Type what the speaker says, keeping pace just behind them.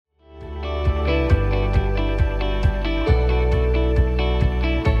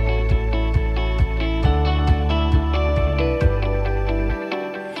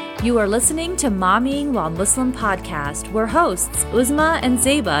You are listening to Mommying While Muslim podcast, where hosts Uzma and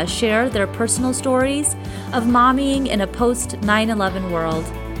Zeba share their personal stories of mommying in a post 9/11 world.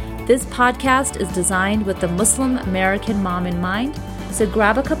 This podcast is designed with the Muslim American mom in mind, so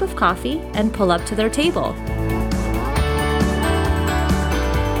grab a cup of coffee and pull up to their table.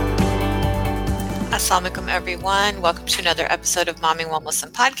 Assalamu alaikum, everyone. Welcome to another episode of Mommying While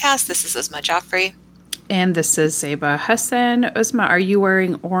Muslim podcast. This is Uzma Jaffrey. And this is Zeba Hassan. Uzma, are you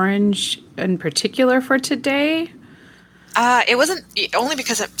wearing orange in particular for today? It wasn't only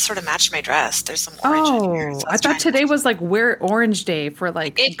because it sort of matched my dress. There's some orange in here. So I thought today was like wear orange day for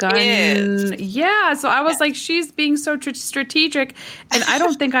like gun. Is. Yeah, so I was like, she's being so strategic, and I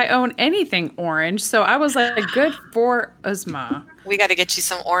don't think I own anything orange. So I was like, good for Uzma. We got to get you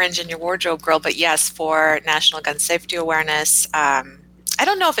some orange in your wardrobe, girl. But yes, for National Gun Safety Awareness. I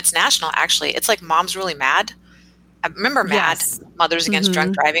don't know if it's national, actually. It's like Moms Really Mad. I remember MAD, Yes. Mothers Against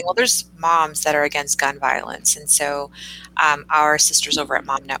Drunk Driving. Well, there's moms that are against gun violence. And so our sisters over at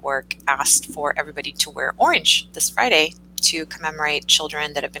Mom Network asked for everybody to wear orange this Friday to commemorate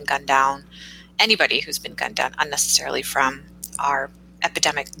children that have been gunned down, anybody who's been gunned down unnecessarily from our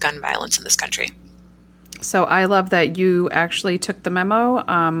epidemic gun violence in this country. So I love that you actually took the memo.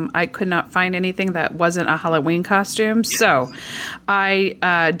 I could not find anything that wasn't a Halloween costume. So I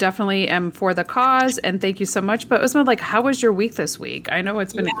definitely am for the cause, and thank you so much. But Uzma, like, how was your week this week? I know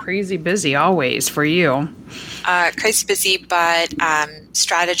it's been crazy busy always for you. Crazy busy, but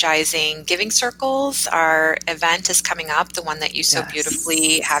strategizing giving circles. Our event is coming up, the one that you so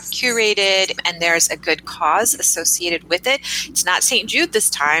beautifully have curated, and there's a good cause associated with it. It's not St. Jude this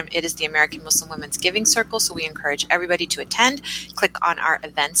time. It is the American Muslim Women's Giving Circle, so we encourage everybody to attend. Click on our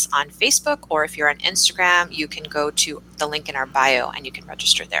events on Facebook, or if you're on Instagram, you can go to the link in our bio and you can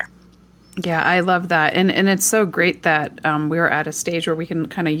register there. Yeah, I love that. And it's so great that we're at a stage where we can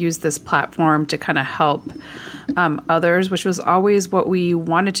kind of use this platform to kind of help others, which was always what we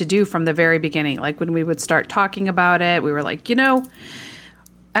wanted to do from the very beginning. Like when we would start talking about it, we were like,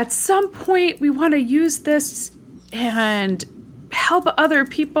 at some point we want to use this and help other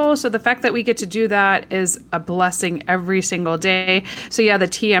people. So the fact that we get to do that is a blessing every single day. So yeah, the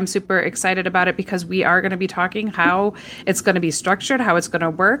tea, I'm super excited about it because we are going to be talking how it's going to be structured, how it's going to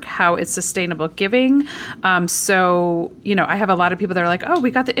work, how it's sustainable giving. So, I have a lot of people that are like, oh,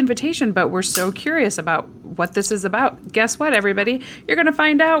 we got the invitation, but we're so curious about what this is about. Guess what, everybody? You're going to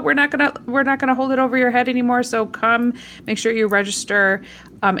find out. We're not going to hold it over your head anymore. So come, make sure you register.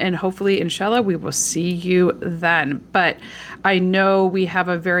 And hopefully, inshallah, we will see you then. But I know we have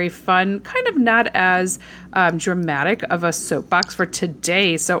a very fun, kind of not as dramatic of a soapbox for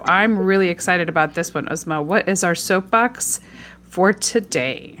today. So I'm really excited about this one. Uzma, what is our soapbox for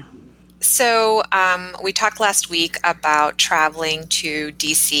today? So we talked last week about traveling to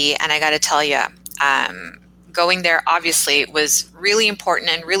DC, and I got to tell you, going there obviously was really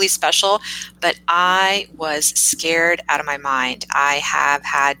important and really special, but I was scared out of my mind. I have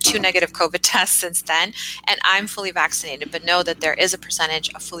had 2 negative COVID tests since then, and I'm fully vaccinated, but know that there is a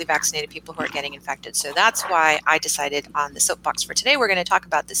percentage of fully vaccinated people who are getting infected. So that's why I decided on the soapbox for today, we're going to talk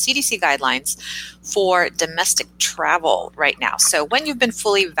about the CDC guidelines for domestic travel right now. So when you've been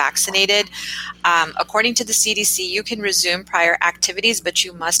fully vaccinated, according to the CDC, you can resume prior activities, but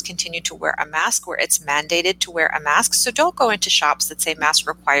you must continue to wear a mask where it's mandated to wear a mask. So don't go into shops that say mask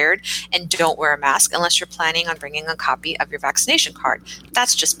required and don't wear a mask unless you're planning on bringing a copy of your vaccination card.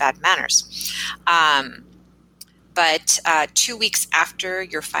 That's just bad manners. But 2 weeks after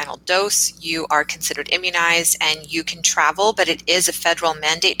your final dose, you are considered immunized and you can travel, but it is a federal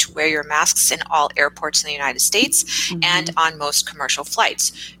mandate to wear your masks in all airports in the United States and on most commercial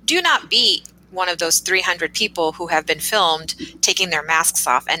flights. Do not be one of those 300 people who have been filmed taking their masks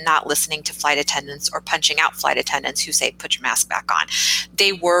off and not listening to flight attendants or punching out flight attendants who say, put your mask back on.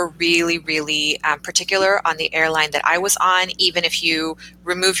 They were really, really particular on the airline that I was on. Even if you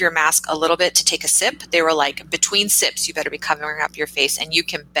remove your mask a little bit to take a sip, they were like, between sips, you better be covering up your face. And you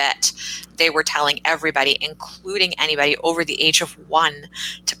can bet they were telling everybody, including anybody over the age of 1,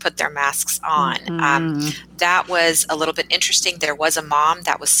 to put their masks on. That was a little bit interesting. There was a mom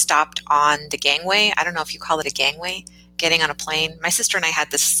that was stopped on the gangway. I don't know if you call it a gangway, getting on a plane. My sister and I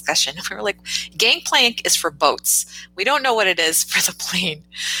had this discussion. We were like, gangplank is for boats. We don't know what it is for the plane.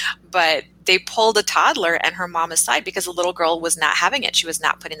 But they pulled a toddler and her mom aside because the little girl was not having it. She was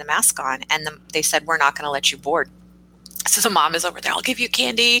not putting the mask on. And they said, we're not going to let you board. So the mom is over there, I'll give you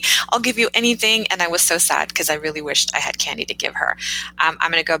candy, I'll give you anything. And I was so sad because I really wished I had candy to give her. I'm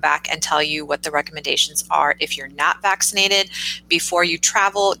going to go back and tell you what the recommendations are if you're not vaccinated. Before you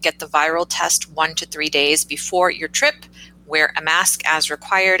travel, get the viral test 1 to 3 days before your trip. Wear a mask as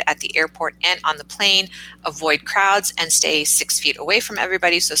required at the airport and on the plane. Avoid crowds and stay 6 feet away from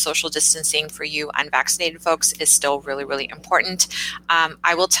everybody. So social distancing for you unvaccinated folks is still really, really important.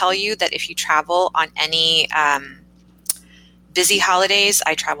 I will tell you that if you travel on any busy holidays,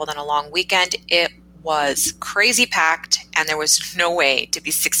 I traveled on a long weekend, it was crazy packed and there was no way to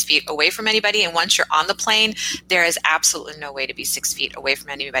be 6 feet away from anybody. And once you're on the plane, there is absolutely no way to be 6 feet away from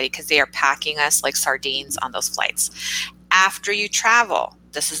anybody because they are packing us like sardines on those flights. After you travel,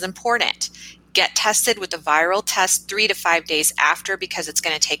 this is important. Get tested with a viral test 3 to 5 days after, because it's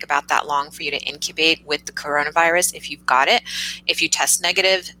going to take about that long for you to incubate with the coronavirus if you've got it. If you test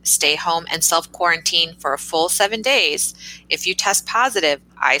negative, stay home and self-quarantine for a full 7 days. If you test positive,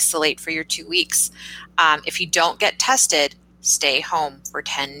 isolate for your 2 weeks. If you don't get tested, stay home for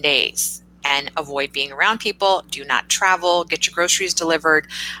 10 days. And avoid being around people. Do not travel. Get your groceries delivered.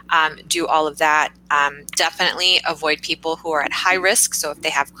 Do all of that. Definitely avoid people who are at high risk. So if they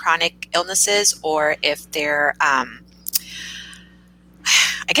have chronic illnesses, or if they're, I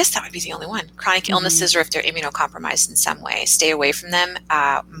guess that would be the only one. Chronic illnesses, or if they're immunocompromised in some way. Stay away from them.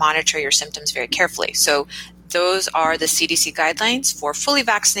 Monitor your symptoms very carefully. So those are the CDC guidelines for fully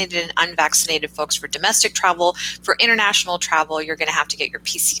vaccinated and unvaccinated folks for domestic travel. For international travel, you're going to have to get your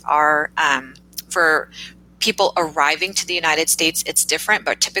PCR. For people arriving to the United States, it's different,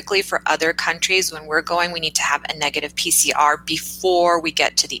 but typically for other countries, when we're going, we need to have a negative PCR before we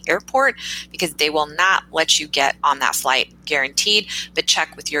get to the airport, because they will not let you get on that flight, guaranteed. But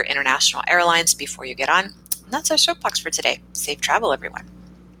check with your international airlines before you get on. And that's our soapbox for today. Safe travel, everyone.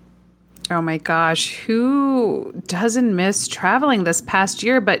 Oh my gosh, who doesn't miss traveling this past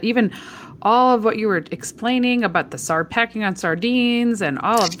year? But even all of what you were explaining about the packing on sardines and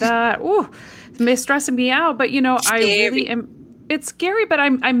all of that, it's stressing me out. But I really am. It's scary, but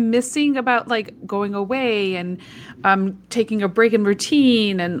I'm missing about like going away and taking a break in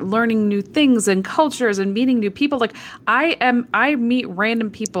routine and learning new things and cultures and meeting new people. Like I meet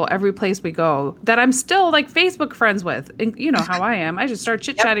random people every place we go that I'm still like Facebook friends with. And you know how I am. I just start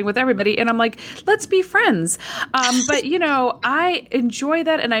chit-chatting with everybody and I'm like, let's be friends. But I enjoy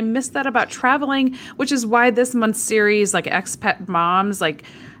that and I miss that about traveling, which is why this month's series, like Expat Moms, like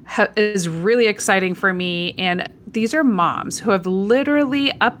is really exciting for me. And these are moms who have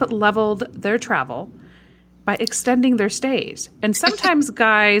literally up-leveled their travel by extending their stays. And sometimes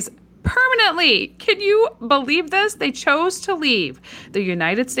guys permanently. Can you believe this? They chose to leave the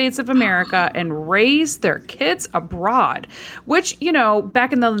United States of America and raise their kids abroad, which,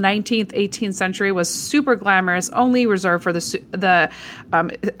 back in the 19th, 18th century was super glamorous, only reserved for the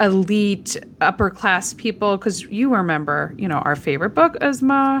elite upper class people. Because you remember, our favorite book,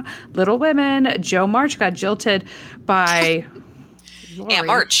 Uzma, Little Women. Jo March got jilted by Aunt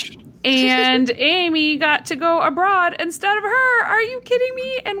March. And Amy got to go abroad instead of her. Are you kidding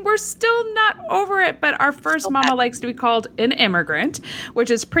me? And we're still not over it. But our first mama likes to be called an immigrant, which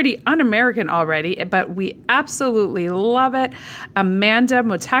is pretty un-American already, but we absolutely love it. Amanda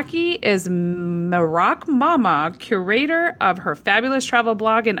Mutaki is Morocco Mama, curator of her fabulous travel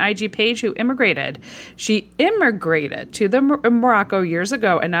blog and IG page, who immigrated. She immigrated to Morocco years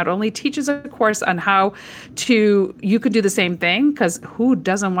ago and not only teaches a course on how you could do the same thing, because who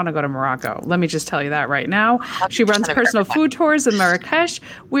doesn't want to go to Morocco? Let me just tell you that right now. She runs personal food tours in Marrakesh.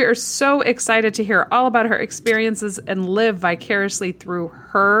 We are so excited to hear all about her experiences and live vicariously through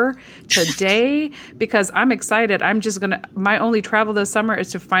her today, because I'm excited. My only travel this summer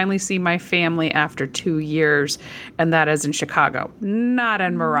is to finally see my family after 2 years, and that is in Chicago, not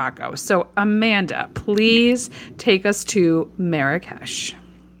in Morocco. So Amanda, please take us to Marrakesh.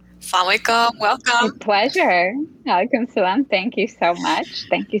 Assalamu alaikum. Welcome. A pleasure. Alaikum salam. Thank you so much.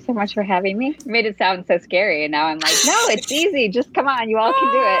 Thank you so much for having me. You made it sound so scary, and now I'm like, no, it's easy. Just come on. You all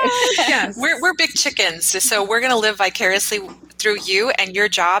can do it. Yes. We're big chickens, so we're going to live vicariously through you, and your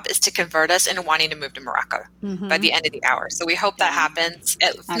job is to convert us into wanting to move to Morocco by the end of the hour. So we hope that happens.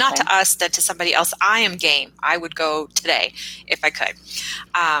 Not to us, that to somebody else. I am game. I would go today if I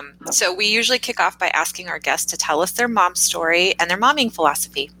could. So we usually kick off by asking our guests to tell us their mom story and their momming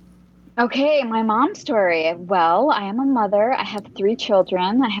philosophy. Okay, my mom story. Well, I am a mother. I have 3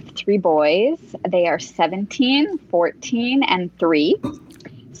 children. I have 3 boys. They are 17, 14, and 3.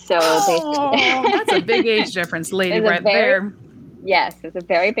 So that's a big age difference, lady, right there. Yes, there's a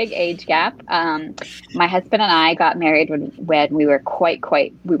very big age gap. My husband and I got married when we were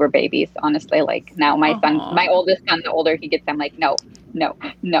we were babies, honestly. Like now my oldest son, the older he gets, I'm like, no,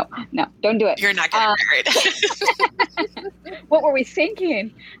 don't do it. You're not getting married. What were we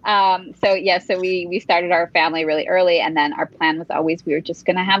thinking? So we started our family really early, and then our plan was always we were just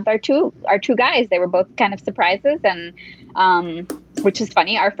going to have our two guys. They were both kind of surprises, and which is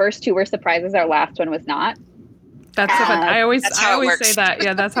funny. Our first two were surprises. Our last one was not. That's so fun. I always say that.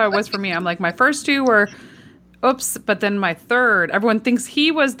 Yeah, that's how it was for me. I'm like, my first two were, oops, but then my third, everyone thinks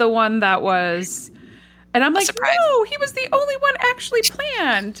he was the one that was, and I'm like, no, he was the only one actually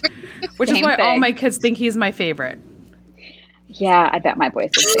planned, which is why all my kids think he's my favorite. Yeah, I bet my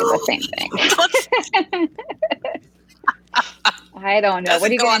boys would say the same thing. I don't know.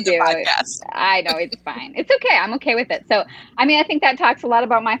 What are you going to do? I know, it's fine. It's okay. I'm okay with it. So, I mean, I think that talks a lot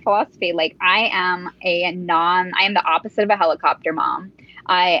about my philosophy. Like, I am the opposite of a helicopter mom.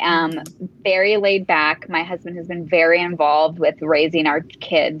 I am very laid back. My husband has been very involved with raising our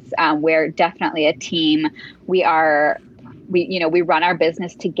kids. We're definitely a team. We run our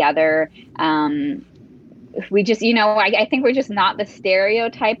business together. We just, I think we're just not the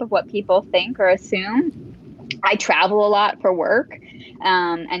stereotype of what people think or assume. I travel a lot for work,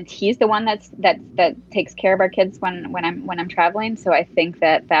 and he's the one that takes care of our kids when I'm traveling. So I think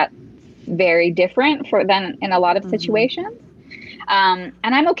that's very different than in a lot of situations. And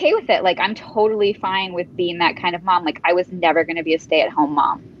I'm okay with it. Like, I'm totally fine with being that kind of mom. Like, I was never going to be a stay-at-home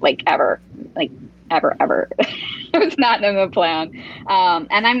mom, like ever. It was not in the plan. And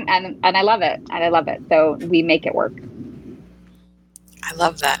I love it. And I love it. So we make it work. I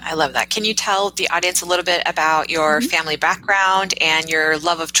love that. Can you tell the audience a little bit about your family background and your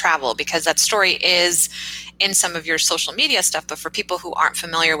love of travel? Because that story is in some of your social media stuff, but for people who aren't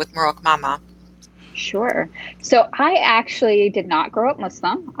familiar with Morook Mama. Sure. So I actually did not grow up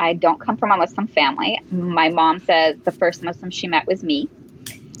Muslim. I don't come from a Muslim family. My mom says the first Muslim she met was me,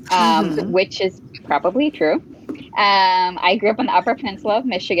 which is probably true. I grew up on the Upper Peninsula of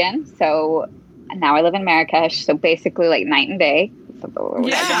Michigan. So now I live in Marrakesh. So basically like night and day. Yeah,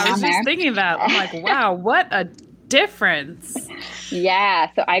 I was just thinking that. I'm like, wow, what a difference.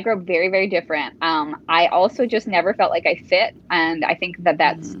 Yeah, so I grew up very, very different. I also just never felt like I fit. And I think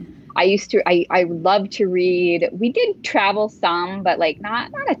that's, I love to read. We did travel some, but like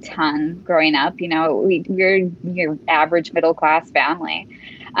not a ton growing up. We're your average middle class family.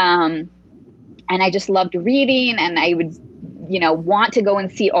 And I just loved reading, and I would want to go and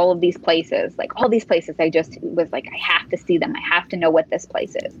see all of these places, like all these places. I just was like, I have to see them. I have to know what this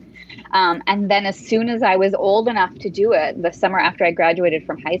place is. And then as soon as I was old enough to do it, the summer after I graduated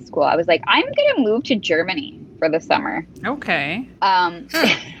from high school, I was like, I'm going to move to Germany for the summer. Okay.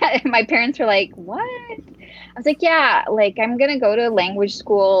 My parents were like, what? I was like, yeah, like I'm going to go to language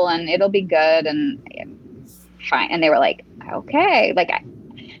school and it'll be good and fine. And they were like, okay. Like,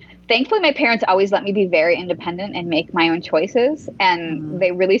 thankfully, my parents always let me be very independent and make my own choices. And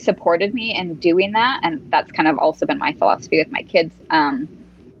they really supported me in doing that. And that's kind of also been my philosophy with my kids.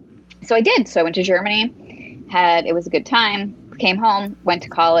 So I did. So I went to Germany, it was a good time, came home, went to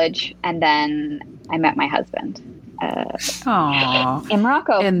college, and then I met my husband in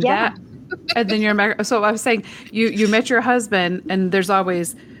Morocco. And then you're American. So I was saying, you met your husband, and there's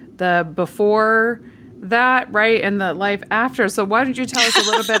always the before that, right? And the life after. So why don't you tell us a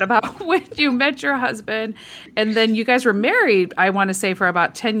little bit about when you met your husband, and then you guys were married, I want to say, for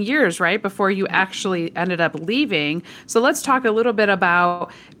about 10 years, right? Before you actually ended up leaving. So let's talk a little bit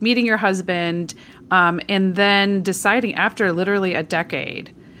about meeting your husband, and then deciding after literally a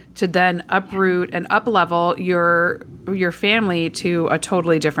decade to then uproot and up-level your family to a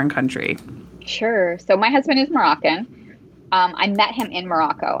totally different country. Sure. So my husband is Moroccan. I met him in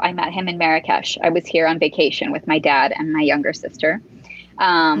Morocco. I met him in Marrakesh. I was here on vacation with my dad and my younger sister.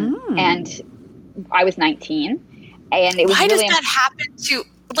 And I was 19. And it was Why does that happen to,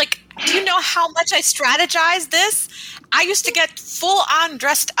 like, do you know how much I strategize this? I used to get full on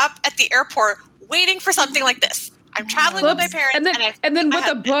dressed up at the airport waiting for something like this. I'm traveling with my parents. And then with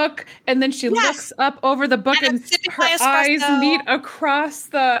a book, and then she looks up over the book and her eyes meet across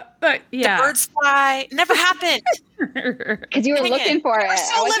the birds fly. Never happened. Because you were looking for it. We're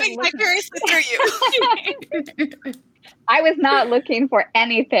still living vicariously through you. I was not looking for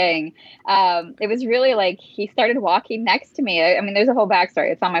anything. It was really like he started walking next to me. I mean, there's a whole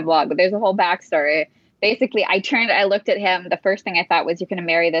backstory. It's on my blog, but there's a whole backstory. Basically, I looked at him. The first thing I thought was, you're going to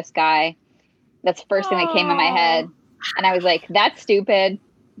marry this guy. That's the first thing that came in my head. And I was like, that's stupid.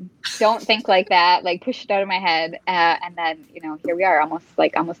 Don't think like that. Like, push it out of my head. And then, here we are, almost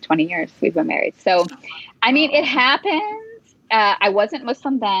 20 years we've been married. So, I mean, it happens. I wasn't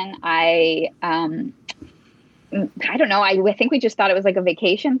Muslim then. I don't know. I think we just thought it was like a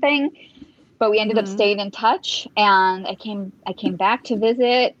vacation thing, but we ended up staying in touch, and I came back to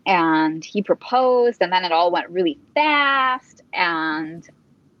visit, and he proposed, and then it all went really fast, and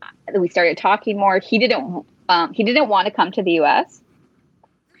we started talking more. He didn't want to come to the US,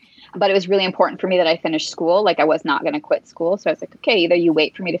 but it was really important for me that I finished school. Like, I was not going to quit school. So I was like, okay, either you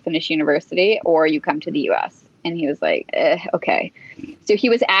wait for me to finish university or you come to the US. And he was like, okay. So he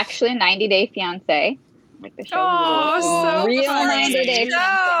was actually a 90-day fiance. Like the show. So real 90-day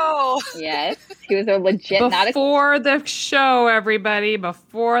fiance. Yes. He was a legit, before the show, everybody.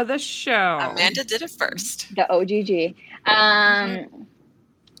 Before the show. Amanda did it first. The OGG.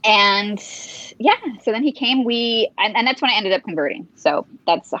 And yeah, so then he came, and that's when I ended up converting. So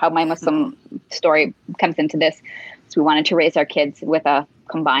that's how my Muslim story comes into this. So we wanted to raise our kids with a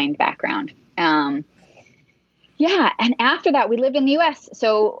combined background. Yeah. And after that, we lived in the US.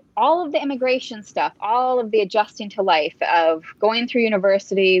 So all of the immigration stuff, all of the adjusting to life of going through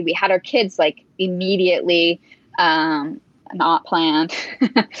university, we had our kids like immediately, not planned.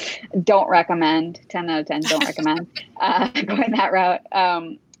 Don't recommend. 10 out of 10. Don't recommend going that route.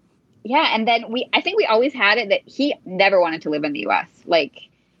 Yeah. And then I think we always had it that he never wanted to live in the US. Like,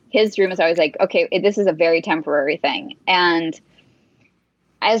 his dream was always like, okay, this is a very temporary thing. And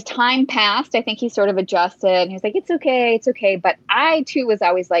as time passed, I think he sort of adjusted, and he was like, it's okay. But I too was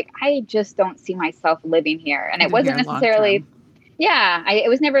always like, I just don't see myself living here. And it wasn't necessarily, it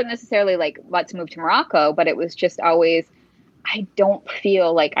was never necessarily like, let's move to Morocco, but it was just always, I don't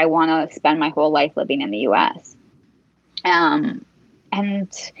feel like I want to spend my whole life living in the US. And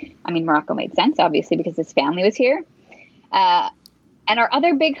I mean, Morocco made sense, obviously, because his family was here. And our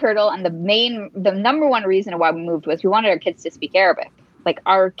other big hurdle, and the number one reason why we moved, was we wanted our kids to speak Arabic. Like,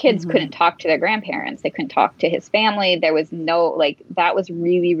 our kids couldn't talk to their grandparents. They couldn't talk to his family. There was no, that was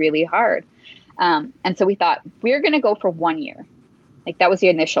really, really hard. And so we thought, we're going to go for 1 year. Like, that was the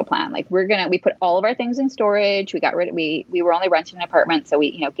initial plan. Like, we put all of our things in storage. We were only renting an apartment. So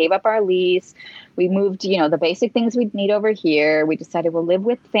we, gave up our lease. We moved, the basic things we'd need over here. We decided we'll live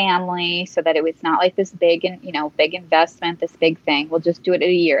with family so that it was not like this big investment, this big thing. We'll just do it in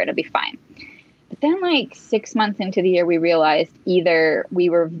a year. It'll be fine. But then 6 months into the year, we realized either we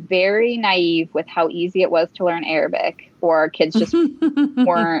were very naive with how easy it was to learn Arabic, or our kids just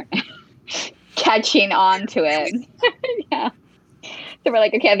weren't catching on to it. Yeah. So we're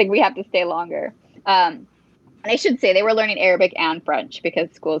like, okay, I think we have to stay longer. And I should say they were learning Arabic and French,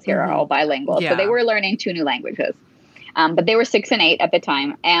 because schools here are all bilingual. Yeah. So they were learning 2 new languages. But they were 6 and 8 at the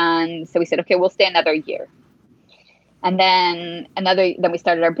time. And so we said, okay, we'll stay another year. And then we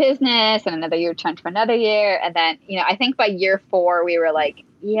started our business, and another year turned to another year. And then, I think by year 4, we were like,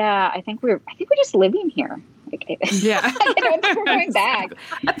 I think we're just living here. Yeah. We're going back.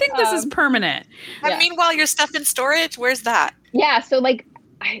 I think this is permanent. And meanwhile, your stuff in storage, where's that? Yeah. So I'm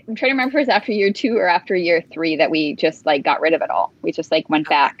trying to remember if it was after year 2 or after year 3 that we just got rid of it all. We just went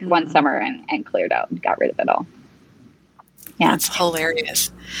back one summer and cleared out and got rid of it all. Yeah. That's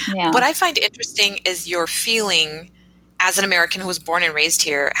hilarious. Yeah. What I find interesting is your feeling as an American who was born and raised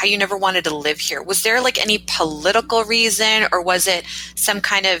here, how you never wanted to live here. Was there any political reason, or was it some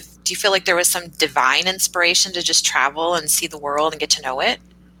kind of, do you feel like there was some divine inspiration to just travel and see the world and get to know it?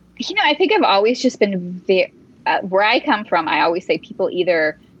 I think I've always just been where I come from. I always say people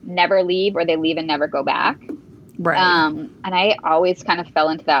either never leave or they leave and never go back. Right. And I always kind of fell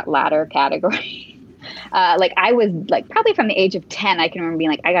into that latter category. I was probably from the age of 10, I can remember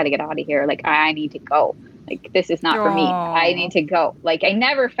being I got to get out of here. I need to go. This is not for me. I need to go. I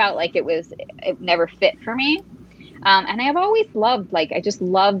never felt like it never fit for me. And I've always loved, I just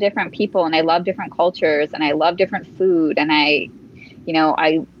love different people, and I love different cultures, and I love different food. And I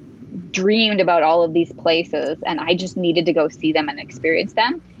dreamed about all of these places, and I just needed to go see them and experience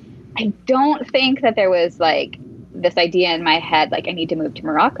them. I don't think that there was this idea in my head, I need to move to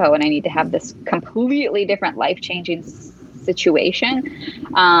Morocco and I need to have this completely different life-changing situation.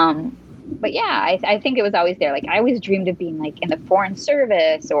 But yeah, I think it was always there. I always dreamed of being in the foreign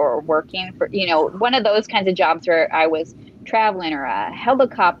service, or working for, one of those kinds of jobs where I was traveling, or a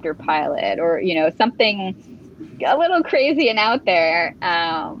helicopter pilot, or, something a little crazy and out there.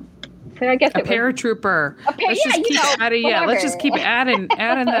 So I guess a paratrooper. Let's just keep adding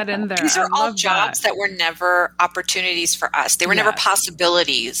that in there. These are all jobs that were never opportunities for us. They were never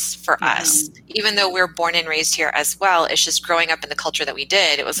possibilities for us. Even though we're born and raised here as well, it's just growing up in the culture that we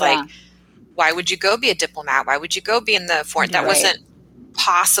did. It was why would you go be a diplomat? Why would you go be in the foreign? That wasn't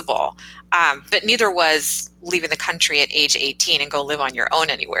possible. But neither was leaving the country at age 18 and go live on your own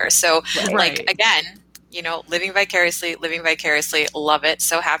anywhere. So again, living vicariously, love it.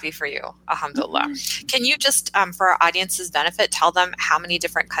 So happy for you. Alhamdulillah. Can you just, for our audience's benefit, tell them how many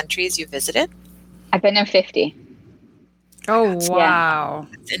different countries you visited? I've been in 50. Oh, wow.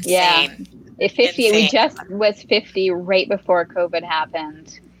 Yeah. It's insane. Yeah. 50. Insane. We just was 50 right before COVID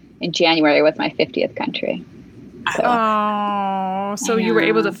happened. In January was my 50th country. So you were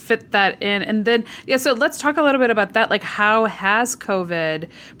able to fit that in. And then, so let's talk a little bit about that. Like, how has COVID,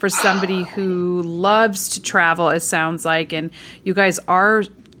 for somebody who loves to travel, it sounds like, and you guys are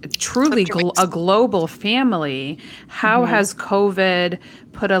truly a global family, how has COVID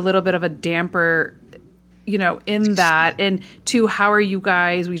put a little bit of a damper in that? And two, how are you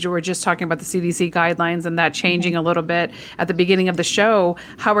guys, we were just talking about the CDC guidelines and that changing a little bit at the beginning of the show.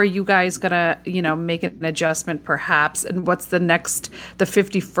 How are you guys going to, make an adjustment perhaps? And what's the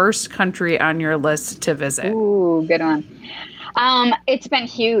 51st country on your list to visit? Ooh, good one. It's been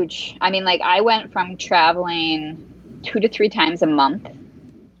huge. I mean, like, I went from traveling 2 to 3 times a month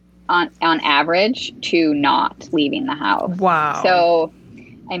on average to not leaving the house. Wow. So,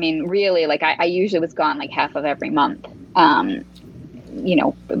 I mean, really, like, I usually was gone like half of every month,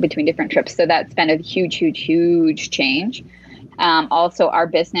 between different trips. So that's been a huge change. Also, our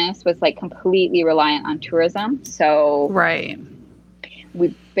business was like completely reliant on tourism. So right.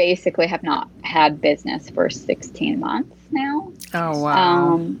 We basically have not had business for 16 months now. Oh,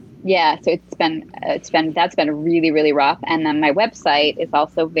 wow. So that's been really, really rough. And then my website is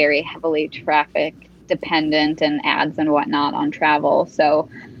also very heavily traffic dependent and ads and whatnot on travel. So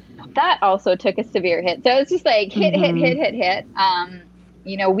that also took a severe hit. So it's just like hit.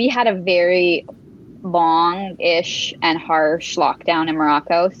 We had a very long-ish and harsh lockdown in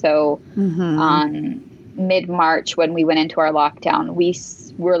Morocco. So on mid-March, when we went into our lockdown, we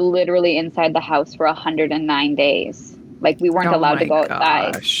were literally inside the house for 109 days. Like, we weren't allowed to go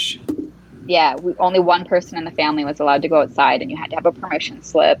outside. Yeah, only one person in the family was allowed to go outside, and you had to have a permission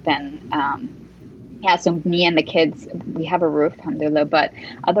slip. And so me and the kids, we have a roof, alhamdulillah, but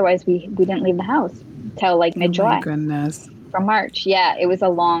otherwise we didn't leave the house till like mid-July. Oh my goodness. From March. Yeah, it was a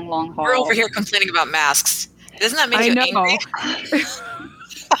long haul. We're over here complaining about masks. Doesn't that make you angry?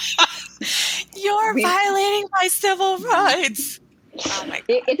 You're violating my civil rights. Oh my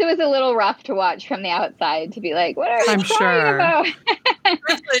God. It was a little rough to watch from the outside, to be like, what are you talking about?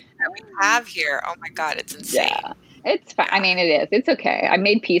 Privilege that we have here. Oh my God, it's insane. Yeah. It's fine. I mean, it is. It's okay. I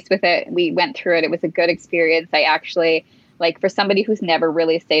made peace with it. We went through it. It was a good experience. I actually, like, for somebody who's never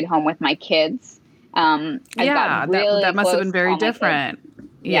really stayed home with my kids, that must have been very different.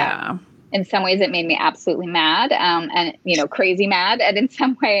 Yeah. In some ways, it made me absolutely mad, and crazy mad. And in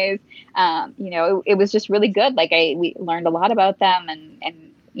some ways, it was just really good. Like, we learned a lot about them,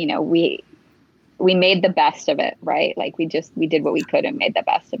 and we made the best of it, right? Like, we did what we could and made the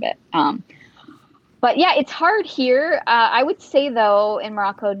best of it. But yeah, it's hard here. I would say, though, in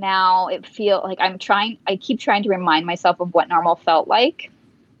Morocco now, it feels like I keep trying to remind myself of what normal felt like.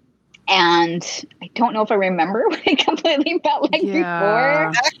 And I don't know if I remember what it completely felt like before.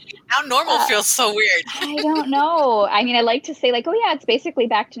 Now normal feels so weird. I don't know. I mean, I like to say, like, oh yeah, it's basically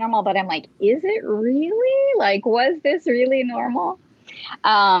back to normal. But I'm like, is it really? Like, was this really normal?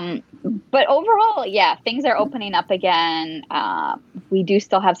 But overall, yeah, things are opening up again. We do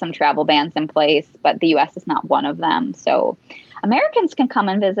still have some travel bans in place, but the U.S. is not one of them. So Americans can come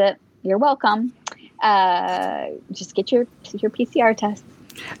and visit. You're welcome. Just get your PCR test.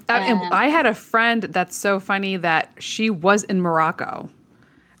 And I had a friend that's so funny that she was in Morocco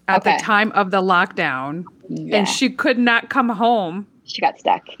at the time of the lockdown, and she could not come home. She got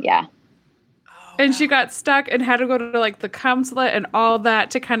stuck. Yeah. And she got stuck and had to go to like the consulate and all that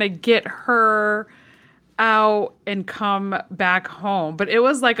to kind of get her out and come back home. But it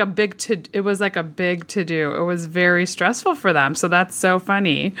was like a big to do. It was very stressful for them. So that's so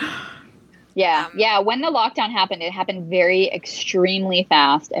funny. Yeah. Yeah. When the lockdown happened, it happened very extremely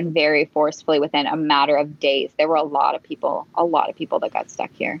fast and very forcefully within a matter of days. There were a lot of people that got stuck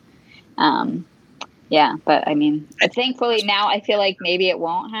here. Yeah, but I mean, thankfully now I feel like maybe it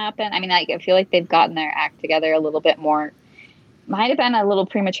won't happen. I mean, like, I feel like they've gotten their act together a little bit more. Might have been a little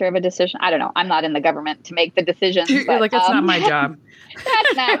premature of a decision. I don't know. I'm not in the government to make the decisions. But, like, it's not my job.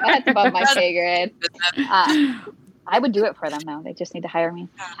 That's above my pay grade. I would do it for them, though. They just need to hire me.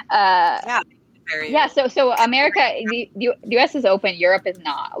 So America, the U.S. is open. Europe is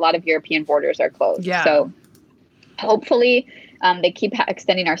not. A lot of European borders are closed. Yeah. So hopefully they keep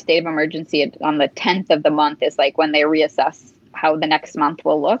extending our state of emergency on the 10th of the month is like when they reassess how the next month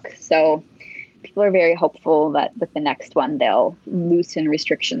will look. So people are very hopeful that with the next one, they'll loosen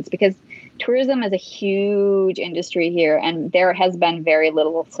restrictions, because tourism is a huge industry here. And there has been very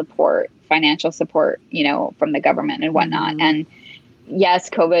little support financial support, from the government and whatnot. And yes,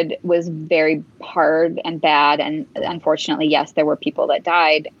 COVID was very hard and bad. And unfortunately, yes, there were people that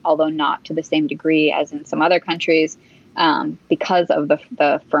died, although not to the same degree as in some other countries, because of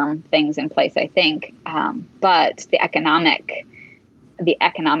the firm things in place, I think. But the economic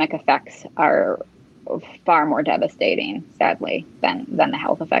effects are far more devastating, sadly, than the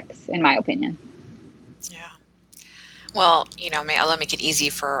health effects, in my opinion. Yeah. Well, may Allah make it easy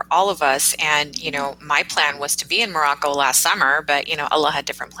for all of us. And, my plan was to be in Morocco last summer, but, Allah had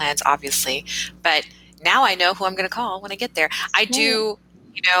different plans, obviously. But now I know who I'm going to call when I get there. I do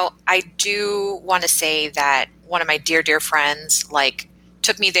want to say that one of my dear, dear friends,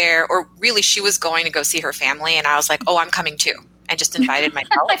 took me there, or really she was going to go see her family. And I was like, oh, I'm coming too. And just invited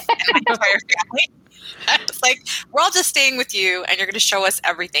myself and my entire family. I was like, we're all just staying with you and you're going to show us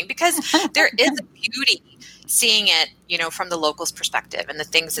everything, because there is a beauty seeing it, from the locals' perspective and the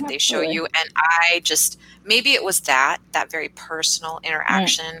things that they show you. And I just, maybe it was that very personal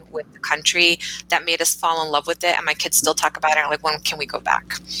interaction with the country that made us fall in love with it. And my kids still talk about it. I'm like, when can we go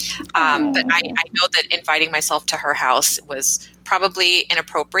back? But I know that inviting myself to her house was probably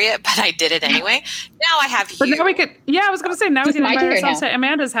inappropriate, but I did it anyway. Now I have you. But now we could, I was going to say, now we can invite ourselves to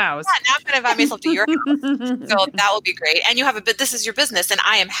Amanda's house. Yeah, now I'm going to invite myself to your house. So that will be great. And you have this is your business, and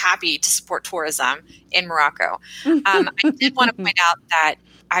I am happy to support tourism in Morocco. I did want to point out that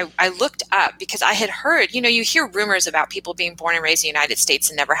I looked up, because I had heard, you hear rumors about people being born and raised in the United States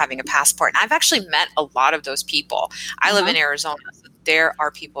and never having a passport. And I've actually met a lot of those people. I live in Arizona. So there are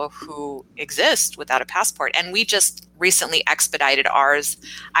people who exist without a passport. And we just recently expedited ours.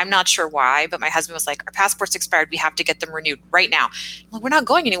 I'm not sure why, but my husband was like, our passport's expired. We have to get them renewed right now. I'm like, we're not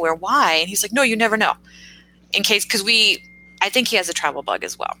going anywhere. Why? And he's like, no, you never know. In case, because I think he has a travel bug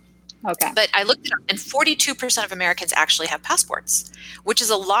as well. Okay. But I looked it up, and 42% of Americans actually have passports, which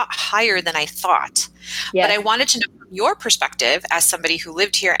is a lot higher than I thought. Yes. But I wanted to know from your perspective, as somebody who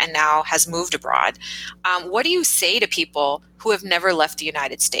lived here and now has moved abroad, what do you say to people who have never left the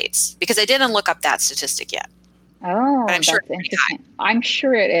United States? Because I didn't look up that statistic yet. Oh, that's interesting. I'm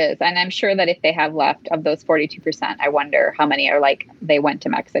sure it is. And I'm sure that if they have left of those 42%, I wonder how many are like they went to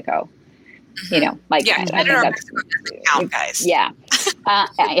Mexico. Yeah, I think Mexico doesn't count, guys. Yeah.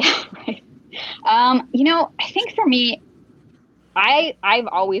 Right. I think for me, I've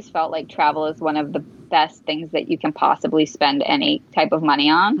always felt like travel is one of the best things that you can possibly spend any type of money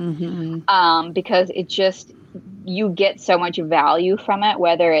on, because it just, you get so much value from it,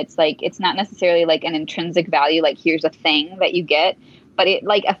 whether it's it's not necessarily like an intrinsic value, like here's a thing that you get, but it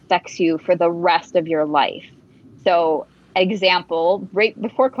affects you for the rest of your life. So example, right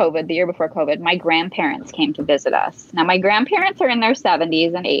before COVID, the year before COVID, my grandparents came to visit us. Now, my grandparents are in their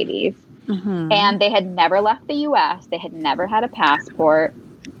 70s and 80s, and they had never left the U.S. They had never had a passport.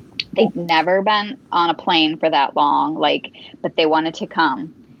 They'd never been on a plane for that long, but they wanted to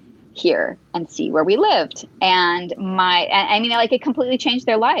come here and see where we lived. And it completely changed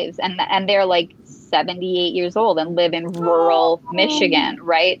their lives. And they're 78 years old and live in rural Michigan,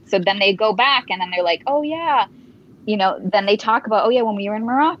 right? So then they go back and then they're like, oh, yeah. Then they talk about, when we were in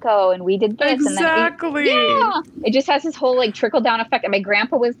Morocco and we did this. Exactly. And then it just has this whole trickle down effect. And my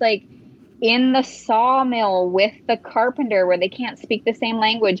grandpa was in the sawmill with the carpenter where they can't speak the same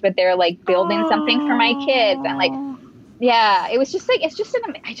language, but they're building something for my kids. And it was just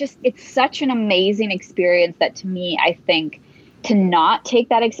it's such an amazing experience that to me, I think to not take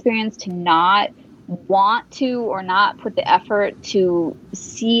that experience, to not want to or not put the effort to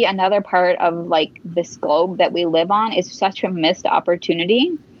see another part of this globe that we live on is such a missed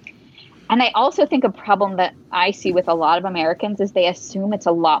opportunity. And I also think a problem that I see with a lot of Americans is they assume it's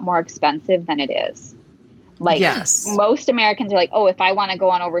a lot more expensive than it is. Yes. Most Americans are like, oh, if I want to go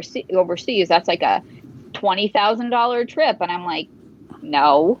on overseas, that's a $20,000 trip. And I'm like,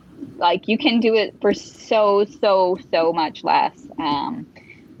 no, you can do it for so much less.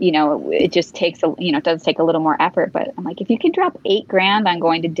 It just takes it does take a little more effort, but I'm like, if you can drop $8,000 on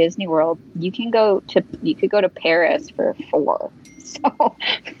going to Disney World, you could go to Paris for $4,000. So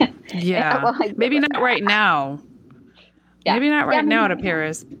yeah, maybe not right now. Yeah. Maybe not right now to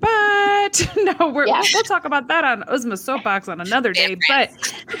Paris, but no, we'll talk about that on Uzma's Soapbox on another day. But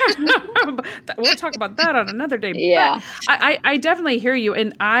we'll talk about that on another day. Yeah, but I definitely hear you,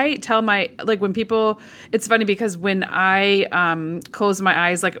 and I tell my when people. It's funny because when I close my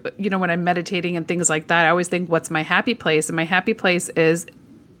eyes, when I'm meditating and things like that, I always think, "What's my happy place?" And my happy place is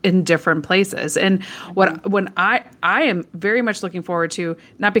in different places. And when I am very much looking forward to,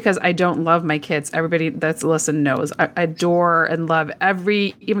 not because I don't love my kids, everybody that's listened knows I adore and love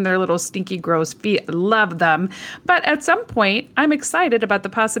even their little stinky gross feet, I love them. But at some point I'm excited about the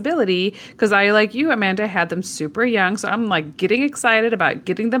possibility, because I, like you, Amanda, had them super young. So I'm like getting excited about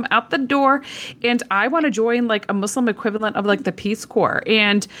getting them out the door. And I want to join like a Muslim equivalent of like the Peace Corps,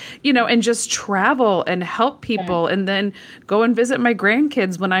 and, and just travel and help people, and then go and visit my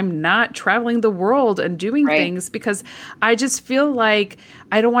grandkids when I'm not traveling the world and doing things, because I just feel like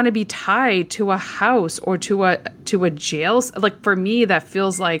I don't want to be tied to a house or to a jail. Like for me, that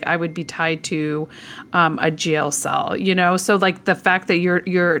feels like I would be tied to a jail cell, So like the fact that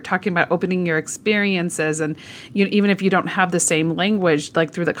you're talking about opening your experiences, and even if you don't have the same language,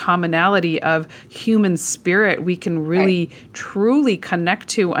 like through the commonality of human spirit, we can really truly connect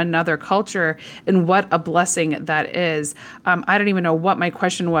to another culture, and what a blessing that is. I don't even know what my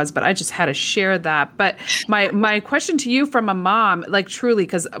question was, but I just had to share that. But my question to you from a mom, like truly,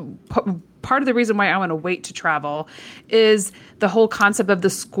 because part of the reason why I want to wait to travel is the whole concept of the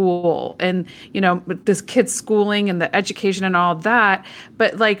school and, this kid's schooling and the education and all that.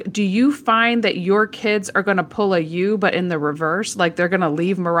 But like, do you find that your kids are going to pull a you, but in the reverse? Like they're going to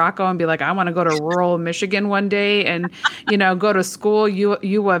leave Morocco and be like, I want to go to rural Michigan one day and, go to school,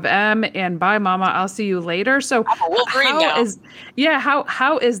 U of M, and bye mama, I'll see you later. So how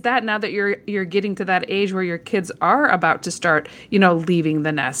is that now that you're getting to that age where your kids are about to start, leaving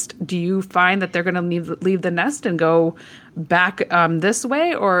the nest? Do you find that they're going to leave the nest and go back this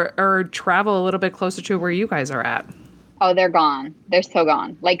way, or travel a little bit closer to where you guys are at? Oh, they're gone. They're so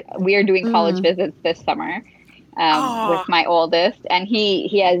gone. Like we are doing college visits this summer with my oldest, and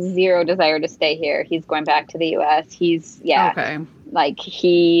he has zero desire to stay here. He's going back to the U.S. He's like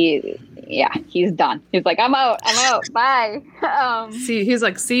he's done. He's like, I'm out, bye. He's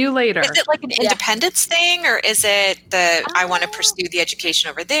like, see you later. Is it like an independence thing, or is it I want to pursue the education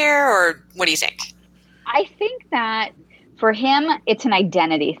over there, or what do you think? I think that for him, it's an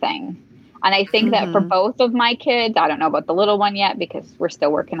identity thing. And I think that for both of my kids, I don't know about the little one yet because we're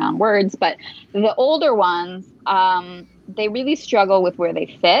still working on words, but the older ones, they really struggle with where they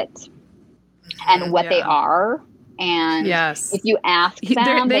fit and what they are. And if you ask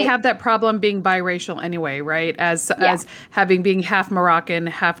them, they have that problem being biracial anyway, right? As being half Moroccan,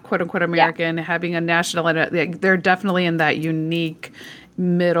 half quote unquote American, having a national, they're definitely in that unique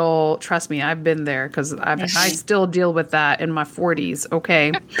middle. Trust me, I've been there because I still deal with that in my 40s.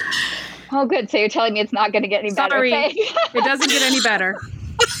 Okay. Oh, good. So you're telling me it's not going to get any better. Sorry, it doesn't get any better.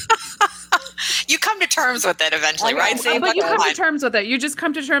 You come to terms with it eventually, right? But you come to terms with it. You just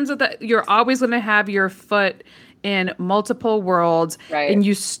come to terms with it. You're always going to have your foot in multiple worlds, and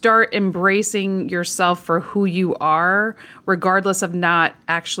you start embracing yourself for who you are, regardless of not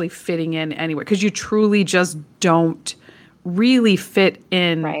actually fitting in anywhere, because you truly just don't really fit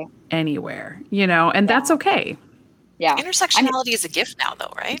in anywhere, and that's okay. Yeah. Intersectionality is a gift now,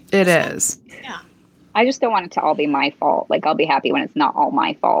 though, right? It is. Yeah. I just don't want it to all be my fault. Like, I'll be happy when it's not all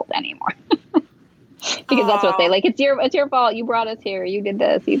my fault anymore. Because that's what they like. It's your fault. You brought us here. You did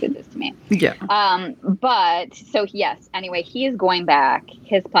this to me. Yeah. But so yes, anyway, he is going back.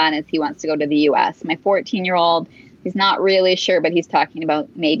 His plan is he wants to go to the US. My 14-year-old, he's not really sure, but he's talking about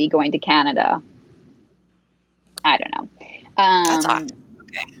maybe going to Canada. I don't know. That's awesome.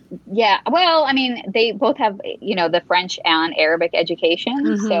 Okay. Yeah. Well, I mean, they both have, the French and Arabic education.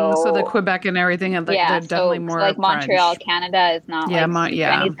 Mm-hmm. So the Quebec and everything, and they're definitely more like Montreal, French. Canada is not.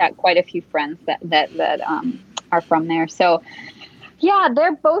 And he's got quite a few friends that are from there. So, yeah,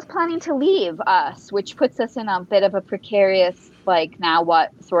 they're both planning to leave us, which puts us in a bit of a precarious, like, now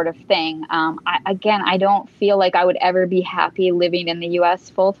what sort of thing. I don't feel like I would ever be happy living in the U.S.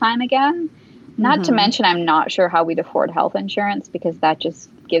 full time again. Not to mention, I'm not sure how we'd afford health insurance because that just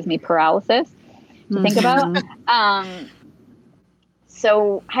gives me paralysis to think about.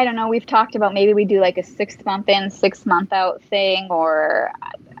 So I don't know. We've talked about maybe we do like a 6 month in, 6 month out thing, or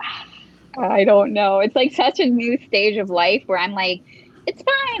I don't know. It's like such a new stage of life where I'm like, it's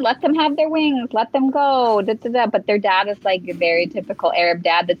fine. Let them have their wings. Let them go. Da, da, da. But their dad is like a very typical Arab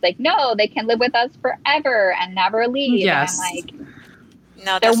dad that's like, no, they can live with us forever and never leave. Yes. And I'm like,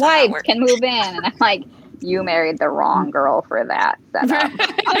 no, their wives can move in. And I'm like, you married the wrong girl for that setup.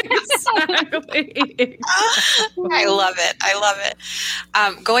 Exactly. I love it.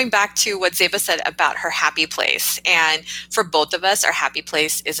 Going back to what Zeba said about her happy place. And for both of us, our happy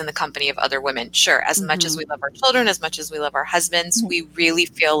place is in the company of other women. Sure, as much as we love our children, as much as we love our husbands, we really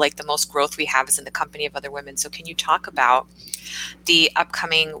feel like the most growth we have is in the company of other women. So can you talk about the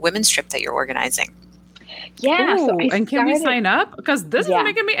upcoming women's trip that you're organizing? Yeah. Ooh, and can we sign up? Because this is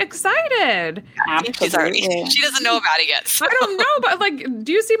making me excited. Absolutely. She doesn't know about it yet. So. I don't know, but like,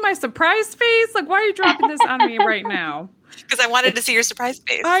 do you see my surprise face? Like, why are you dropping this on me right now? Because I wanted to see your surprise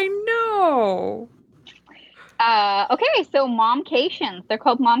face. I know. Okay, so momcations. They're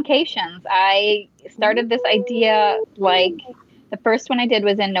called momcations. I started this idea, like, the first one I did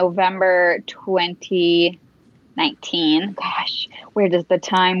was in November 2019. Gosh, where does the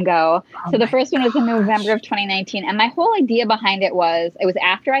time go? So the first one was in November of 2019. And my whole idea behind it was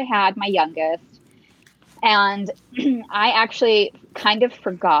after I had my youngest. And I actually kind of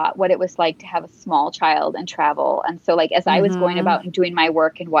forgot what it was like to have a small child and travel. And so, like, as I was going about and doing my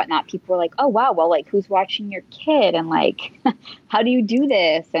work and whatnot, people were like, oh, wow, well, like, who's watching your kid? And, like, how do you do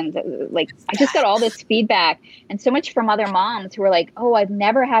this? And, like, I just got all this feedback and so much from other moms who were like, oh, I've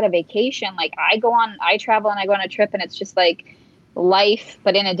never had a vacation. Like, I travel and I go on a trip and it's just like life,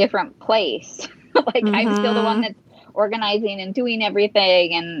 but in a different place. Like, I'm still the one that's organizing and doing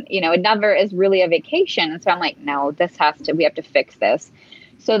everything, and it never is really a vacation. And so I'm like, no, we have to fix this.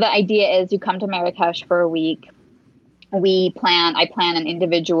 So the idea is you come to Marrakesh for a week. I plan an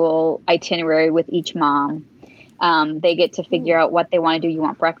individual itinerary with each mom. They get to figure out what they want to do. You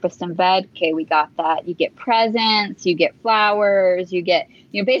want breakfast in bed? Okay, we got that. You get presents, you get flowers, you get,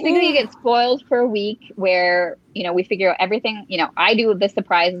 basically you get spoiled for a week where, we figure out everything. I do the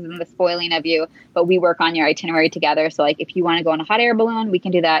surprises and the spoiling of you, but we work on your itinerary together. So, like, if you want to go on a hot air balloon, we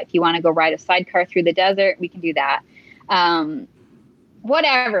can do that. If you want to go ride a sidecar through the desert, we can do that.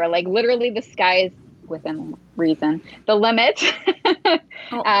 Whatever, like, literally the sky's within reason, the limit.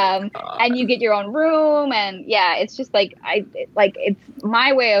 And you get your own room, and it's just like, it's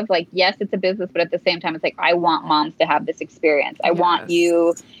my way of, like, yes, it's a business, but at the same time, it's like, I want moms to have this experience. I want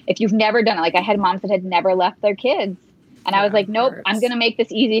you, if you've never done it, like, I had moms that had never left their kids, and I was like, nope, I'm going to make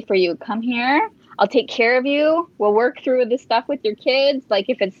this easy for you. Come here. I'll take care of you. We'll work through this stuff with your kids. Like,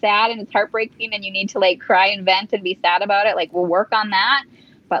 if it's sad and it's heartbreaking and you need to, like, cry and vent and be sad about it, like, we'll work on that.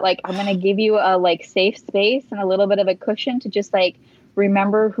 But, like, I'm going to give you a, like, safe space and a little bit of a cushion to just, like,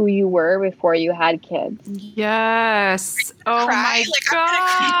 remember who you were before you had kids. Yes. Oh my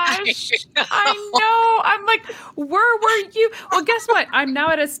gosh. I know. I'm like, where were you? Well, guess what? I'm now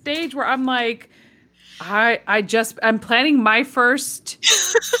at a stage where I'm like, I'm planning my first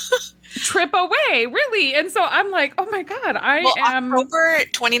trip away, really. And so I'm like, oh my God, October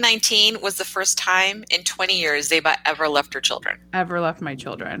 2019 was the first time in 20 years Zeba ever left her children. Ever left my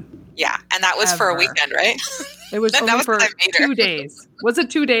children. Yeah. And that was for a weekend, right? It was only for 2 days. Was it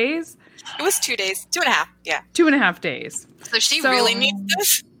 2 days? It was 2 days. 2.5. Yeah. 2.5 days. So she really needs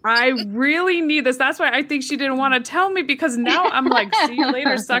this. I really need this. That's why I think she didn't want to tell me, because now I'm like, see you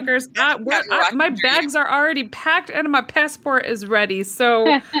later, suckers. My bags are already packed and my passport is ready.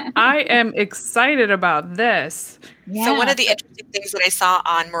 So I am excited about this. Yeah. So one of the interesting things that I saw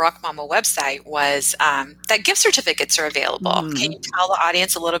on Morocco Mama website was that gift certificates are available. Can you tell the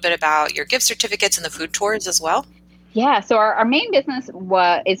audience a little bit about your gift certificates and the food tours as well? Yeah, so our main business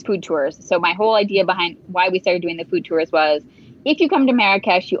is food tours. So my whole idea behind why we started doing the food tours was, if you come to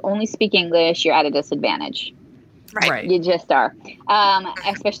Marrakesh, you only speak English, you're at a disadvantage. Right. You just are.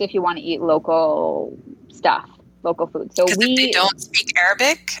 Especially if you want to eat local stuff, local food. So if they don't speak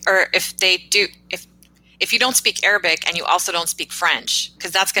Arabic, or if they do, if you don't speak Arabic and you also don't speak French,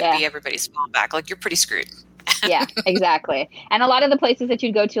 because that's going to be everybody's fallback. Like, you're pretty screwed. Yeah, exactly. And a lot of the places that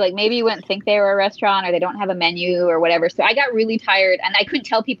you'd go to, like, maybe you wouldn't think they were a restaurant, or they don't have a menu or whatever. So I got really tired, and I couldn't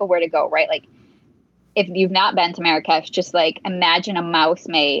tell people where to go, right? Like, if you've not been to Marrakesh, just, like, imagine a mouse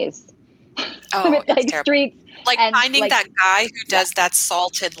maze with, like, streets. Like, finding that guy who does that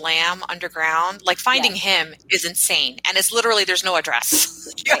salted lamb underground, like, finding him is insane. And it's literally, there's no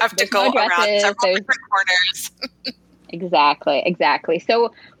address. You have to go around several different corners. Exactly.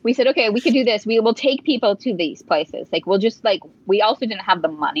 So we said, okay, we could do this. We will take people to these places. Like, we'll just, like, we also didn't have the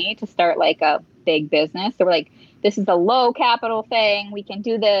money to start, like, a big business. So we're like, this is a low capital thing. We can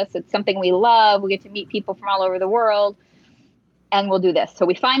do this. It's something we love. We get to meet people from all over the world, and we'll do this. So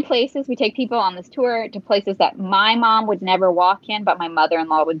we find places. We take people on this tour to places that my mom would never walk in, but my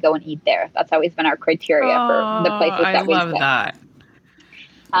mother-in-law would go and eat there. That's always been our criteria for the places that we visit. I love that.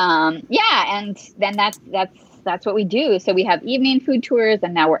 And then that's what we do. So we have evening food tours,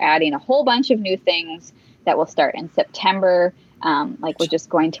 and now we're adding a whole bunch of new things that will start in September. Like, we're just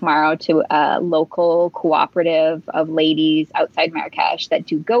going tomorrow to a local cooperative of ladies outside Marrakesh that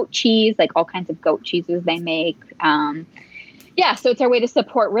do goat cheese, like all kinds of goat cheeses they make. So it's our way to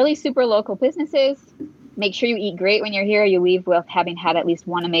support really super local businesses. Make sure you eat great when you're here. You leave with having had at least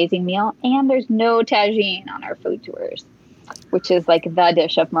one amazing meal. And there's no tagine on our food tours, which is like the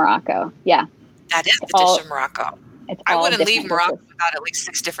dish of Morocco. Yeah. That is the dish of Morocco. I wouldn't leave Morocco without at least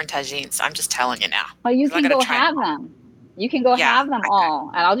 6 different tagines. I'm just telling you now. Well, you can go have them. You can go have them all.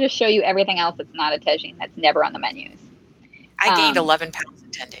 And I'll just show you everything else that's not a tagine, that's never on the menus. I gained 11 pounds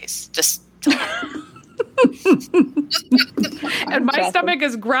in 10 days. Just and my stomach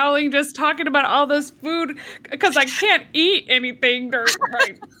is growling just talking about all this food because I can't eat anything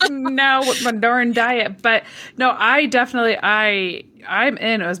right now with my darn diet. But no, I'm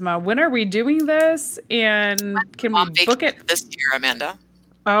in, Uzma. When are we doing this? And can we book it this year, Amanda?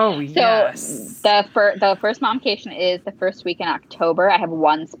 Oh, yes. So the first momcation is the first week in October. I have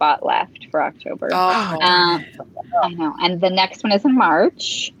 1 spot left for October. I know. And the next one is in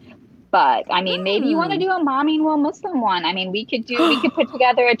March. But I mean, maybe you want to do a Momming While Muslim one. I mean, we could put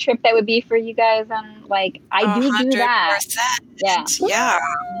together a trip that would be for you guys, and like I do that. Yeah.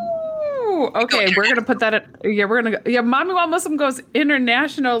 Ooh, okay, we're gonna put that at, Momming While Muslim goes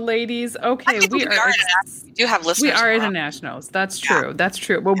international, ladies. Okay, we do have listeners. We are internationals. That's true. Yeah. That's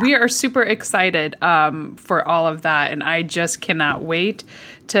true. Well, we are super excited for all of that, and I just cannot wait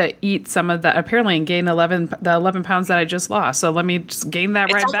to eat some of that. Apparently, and gain the 11 pounds that I just lost. So let me just gain that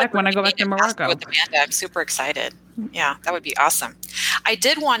back when I go back to Morocco. With Amanda, I'm super excited. Yeah, that would be awesome. I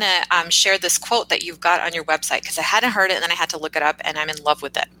did want to share this quote that you've got on your website because I hadn't heard it, and then I had to look it up, and I'm in love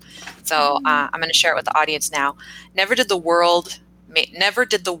with it. So I'm going to share it with the audience now. Never did the world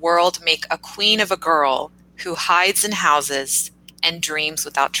make a queen of a girl who hides in houses and dreams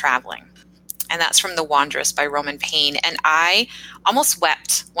without traveling. And that's from The Wanderess by Roman Paine. And I almost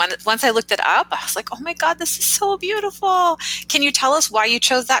wept. Once I looked it up, I was like, oh my God, this is so beautiful. Can you tell us why you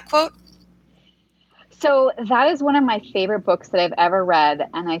chose that quote? So that is one of my favorite books that I've ever read.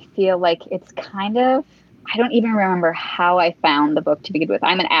 And I feel like it's kind of, I don't even remember how I found the book to begin with.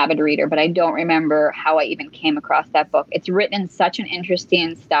 I'm an avid reader, but I don't remember how I even came across that book. It's written in such an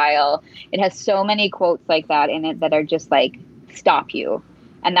interesting style. It has so many quotes like that in it that are just like, stop you.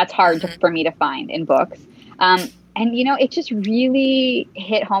 And that's hard for me to find in books. And, it just really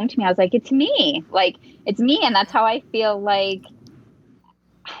hit home to me. I was like, it's me. Like, it's me. And that's how I feel like,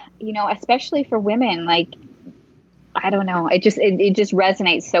 especially for women, like, I don't know. It just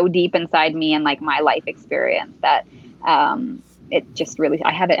resonates so deep inside me and like my life experience that it just really,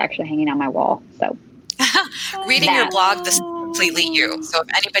 I have it actually hanging on my wall. So reading your blog, this is completely you. So if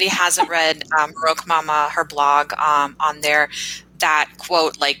anybody hasn't read Morocco Mama, her blog on there, that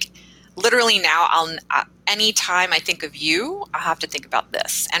quote, like literally now anytime I think of you, I have to think about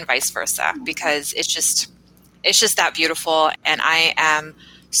this and vice versa, because it's just that beautiful. And I am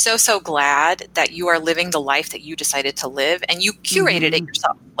so glad that you are living the life that you decided to live, and you curated it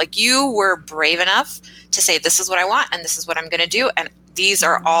yourself. Like you were brave enough to say, this is what I want and this is what I'm going to do. And these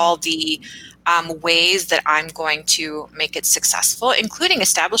are all the ways that I'm going to make it successful, including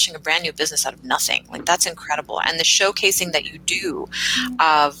establishing a brand new business out of nothing. Like that's incredible. And the showcasing that you do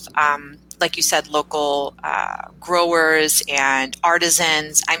of, like you said, local growers and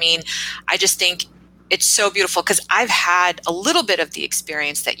artisans. I mean, I just think it's so beautiful because I've had a little bit of the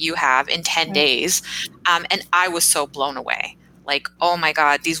experience that you have in 10 days. And I was so blown away. Like, oh my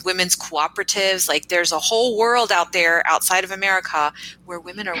God, these women's cooperatives, like there's a whole world out there outside of America where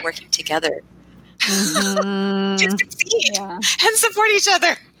women are working together to succeed and support each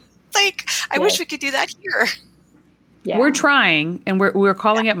other. Like, I wish we could do that here. Yeah. We're trying, and we're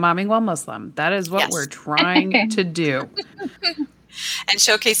calling it Momming While Muslim. That is what we're trying to do. And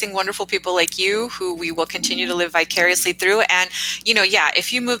showcasing wonderful people like you who we will continue to live vicariously through. And,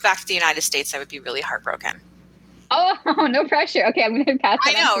 if you move back to the United States, I would be really heartbroken. Oh, no pressure. Okay, I'm going to pass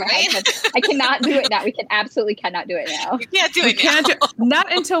it on. Right? I cannot do it now. We absolutely cannot do it now. You can't do it now. Not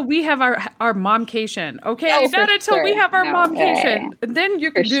until we have our momcation. Okay, not until we have our momcation. Then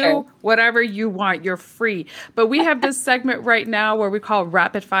you can do whatever you want. You're free. But we have this segment right now where we call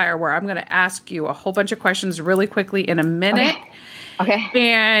Rapid Fire, where I'm going to ask you a whole bunch of questions really quickly in a minute. Okay.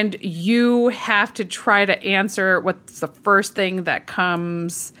 And you have to try to answer what's the first thing that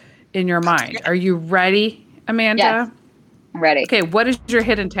comes in your mind. Are you ready, Amanda? Yes, I'm ready. Okay, what is your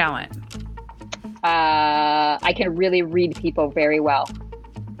hidden talent? I can really read people very well.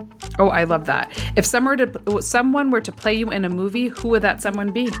 Oh, I love that. If someone were to play you in a movie, who would that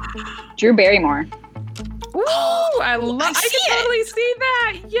someone be? Drew Barrymore. Ooh, I can totally see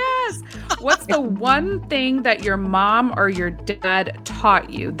that. Yes. What's the one thing that your mom or your dad taught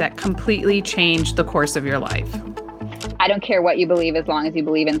you that completely changed the course of your life? I don't care what you believe as long as you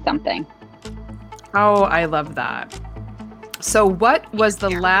believe in something. Oh, I love that. So what was the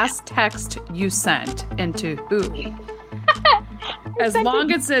last text you sent, and to who? As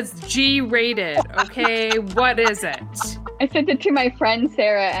long as it's G-rated, okay? What is it? I sent it to my friend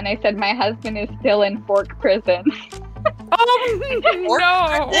Sarah, and I said my husband is still in fork prison. Oh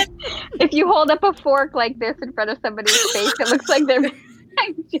no! If you hold up a fork like this in front of somebody's face, it looks like they're.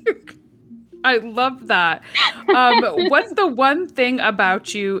 I love that. What's the one thing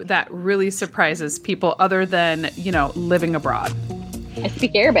about you that really surprises people other than, living abroad? I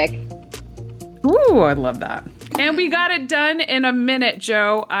speak Arabic. Ooh, I love that. And we got it done in a minute,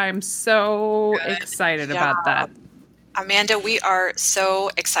 Joe. I'm so excited about that. Amanda, we are so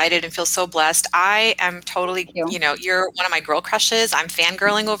excited and feel so blessed. I am totally, you're one of my girl crushes. I'm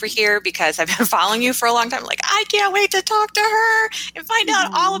fangirling over here because I've been following you for a long time. Like, I can't wait to talk to her and find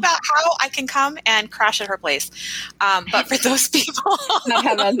out all about how I can come and crash at her place. But for those people,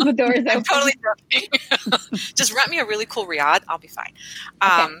 the doors open. I'm totally joking. Just rent me a really cool riad. I'll be fine.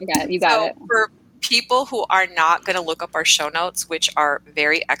 Okay, you got it. For people who are not going to look up our show notes, which are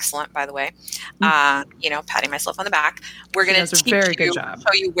very excellent, by the way, patting myself on the back, we're going to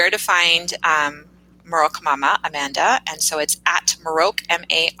show you where to find Maroc Mama, Amanda. And so it's at Maroc,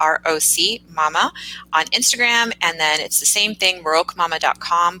 M-A-R-O-C, Mama on Instagram. And then it's the same thing,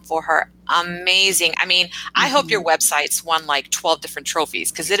 marocmama.com for her amazing. I mean, I hope your website's won like 12 different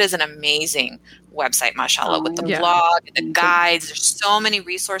trophies because it is an amazing website, mashallah, with the blog, the guides. There's so many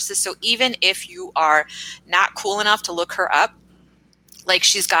resources. So even if you are not cool enough to look her up, like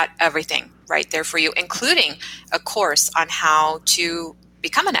she's got everything right there for you, including a course on how to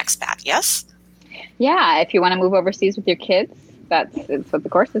become an expat. Yes? Yeah. If you want to move overseas with your kids, that's what the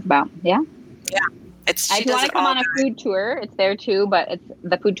course is about. Yeah. Yeah. If you want to come on a food tour, it's there too, but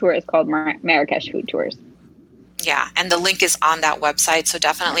the food tour is called Marrakesh Food Tours. Yeah, and the link is on that website, so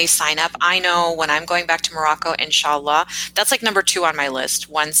definitely sign up. I know when I'm going back to Morocco, inshallah, that's like number 2 on my list.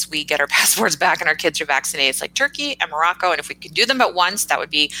 Once we get our passports back and our kids are vaccinated, it's like Turkey and Morocco, and if we could do them at once, that would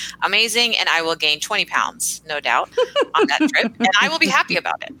be amazing, and I will gain 20 pounds, no doubt, on that trip, and I will be happy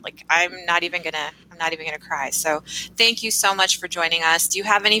about it. Like, I'm not even gonna cry. So thank you so much for joining us. Do you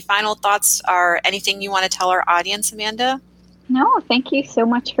have any final thoughts or anything you want to tell our audience, Amanda? No, thank you so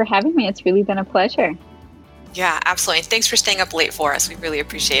much for having me. It's really been a pleasure. Yeah, absolutely. Thanks for staying up late for us. We really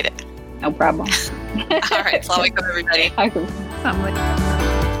appreciate it. No problem. All right. Assalamu alaikum, everybody.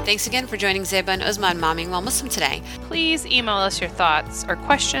 Thanks again for joining Zeba and Uzma on Momming While Muslim today. Please email us your thoughts or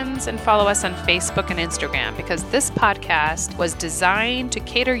questions and follow us on Facebook and Instagram because this podcast was designed to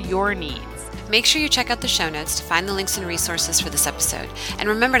cater your needs. Make sure you check out the show notes to find the links and resources for this episode. And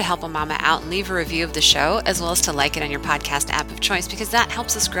remember to help a mama out and leave a review of the show, as well as to like it on your podcast app of choice, because that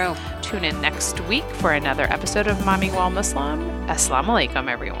helps us grow. Tune in next week for another episode of Momming While Muslim. Assalamu alaikum,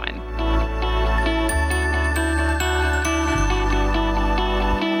 everyone.